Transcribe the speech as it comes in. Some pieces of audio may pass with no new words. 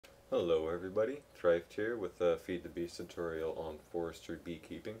Hello everybody, Thrive here with a Feed the Beast tutorial on forestry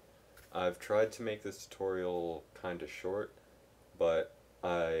beekeeping. I've tried to make this tutorial kinda short, but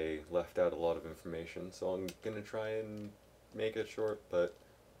I left out a lot of information, so I'm gonna try and make it short, but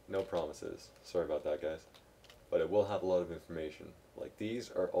no promises. Sorry about that, guys. But it will have a lot of information. Like, these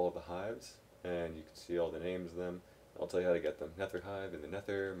are all the hives, and you can see all the names of them. I'll tell you how to get them. Nether hive in the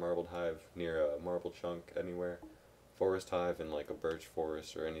nether, marbled hive near a marble chunk anywhere, forest hive in like a birch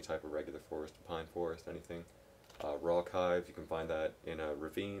forest or any type of regular forest, pine forest, anything. Rock hive, you can find that in a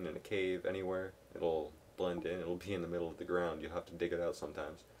ravine, in a cave, anywhere. It'll blend in, it'll be in the middle of the ground, you have to dig it out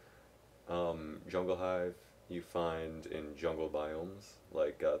sometimes. Jungle hive, you find in jungle biomes,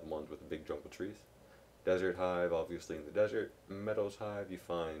 like the ones with the big jungle trees. Desert hive, obviously in the desert. Meadows hive, you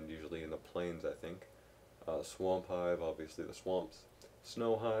find usually in the plains, I think. Swamp hive, obviously the swamps.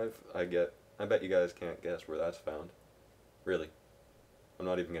 Snow hive, I bet you guys can't guess where that's found. Really. I'm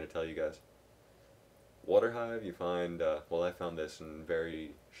not even going to tell you guys. Water hive, you find, well, I found this in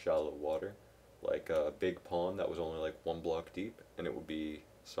very shallow water, like a big pond that was only like 1 block deep, and it would be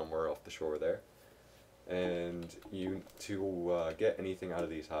somewhere off the shore there. And to get anything out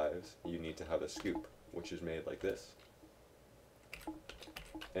of these hives, you need to have a scoop, which is made like this.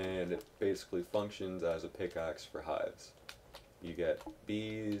 And it basically functions as a pickaxe for hives. You get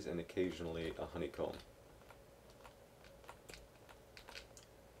bees and occasionally a honeycomb.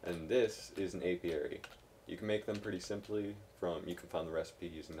 And this is an apiary. You can make them pretty simply you can find the recipe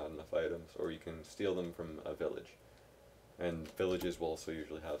using not enough items, or you can steal them from a village. And villages will also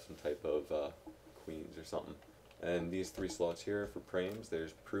usually have some type of queens or something. And these 3 slots here are for frames.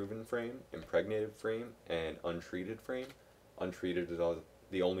 There's proven frame, impregnated frame, and untreated frame. Untreated is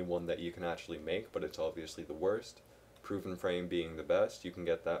the only one that you can actually make, but it's obviously the worst. Proven frame being the best. You can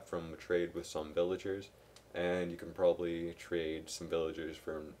get that from a trade with some villagers, and you can probably trade some villagers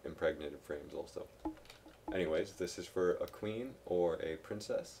for impregnated frames also. Anyways, this is for a queen or a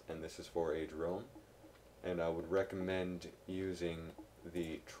princess, and this is for a drone. And I would recommend using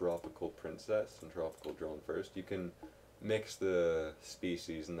the tropical princess and tropical drone first. You can mix the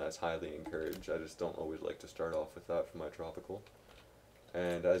species, and that's highly encouraged. I just don't always like to start off with that for my tropical.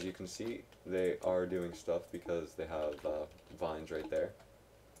 And as you can see, they are doing stuff because they have vines right there.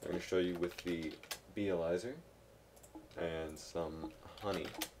 I'm going to show you with the Beealyzer and some honey.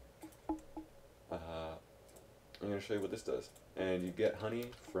 I'm going to show you what this does. And you get honey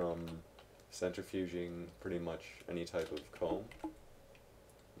from centrifuging pretty much any type of comb.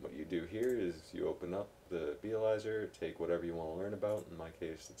 What you do here is you open up the Beealyzer, take whatever you want to learn about. In my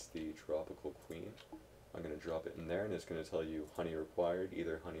case, it's the tropical queen. I'm going to drop it in there, and it's going to tell you honey required,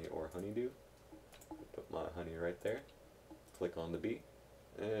 either honey or honeydew. Put my honey right there. Click on the bee,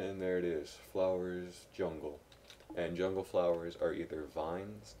 and there it is, flowers, jungle. And jungle flowers are either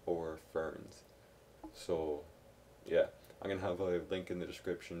vines or ferns. So, yeah, I'm going to have a link in the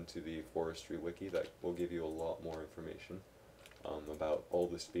description to the Forestry wiki that will give you a lot more information about all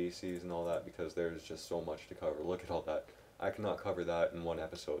the species and all that, because there's just so much to cover. Look at all that. I cannot cover that in one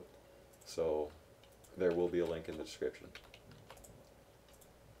episode. So, there will be a link in the description.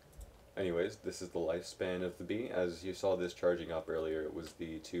 Anyways, this is the lifespan of the bee. As you saw this charging up earlier, it was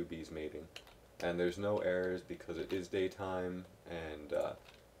the 2 bees mating. And there's no errors because it is daytime, and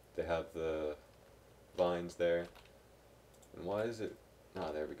they have the vines there. And why is it?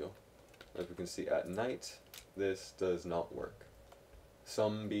 There we go. As we can see, at night, this does not work.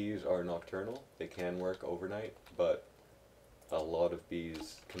 Some bees are nocturnal. They can work overnight, but a lot of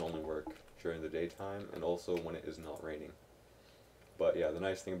bees can only work during the daytime, and also when it is not raining. But yeah, the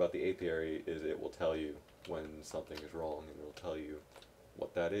nice thing about the apiary is it will tell you when something is wrong, and it will tell you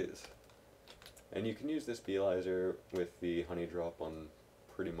what that is. And you can use this Beealyzer with the honey drop on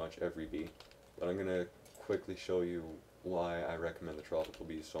pretty much every bee, but I'm going to quickly show you why I recommend the tropical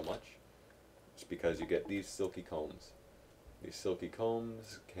bees so much. It's because you get these silky combs. These silky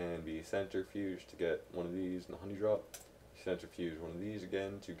combs can be centrifuged to get one of these in the honey drop. Centrifuge one of these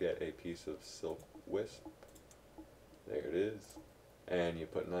again to get a piece of silk wisp. There it is. And you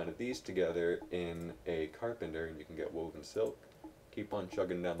put 9 of these together in a carpenter, and you can get woven silk. Keep on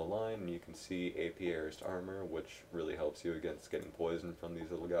chugging down the line, and you can see apiarist armor, which really helps you against getting poisoned from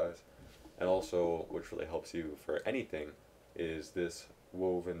these little guys. And also, which really helps you for anything, is this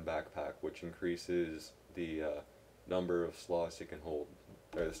woven backpack, which increases the number of slots you can hold,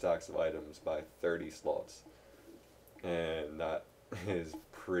 or the stacks of items, by 30 slots. And that is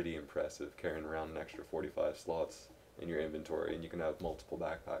pretty impressive, carrying around an extra 45 slots in your inventory, and you can have multiple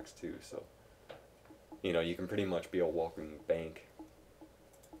backpacks too, so you know, you can pretty much be a walking bank.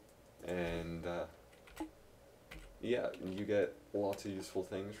 And yeah, you get lots of useful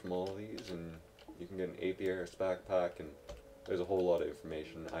things from all of these, and you can get an apiarist backpack, and there's a whole lot of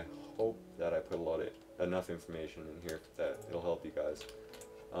information. I hope that I put enough information in here that it'll help you guys.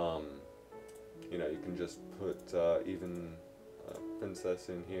 You know, you can just put even a princess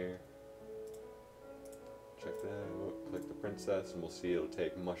in here. Check that out. Click the princess, and we'll see it'll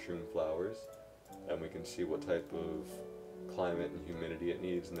take mushroom flowers, and we can see what type of climate and humidity it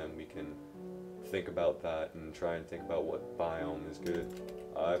needs, and then we can think about that and try and think about what biome is good.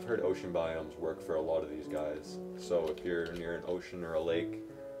 I've heard ocean biomes work for a lot of these guys, so if you're near an ocean or a lake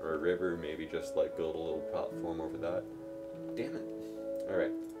or a river, maybe just like build a little platform over that. Damn it.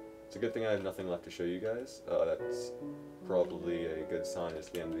 Alright, it's a good thing I have nothing left to show you guys. That's probably a good sign. It's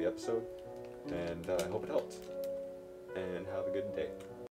the end of the episode, and I hope it helped, and have a good day.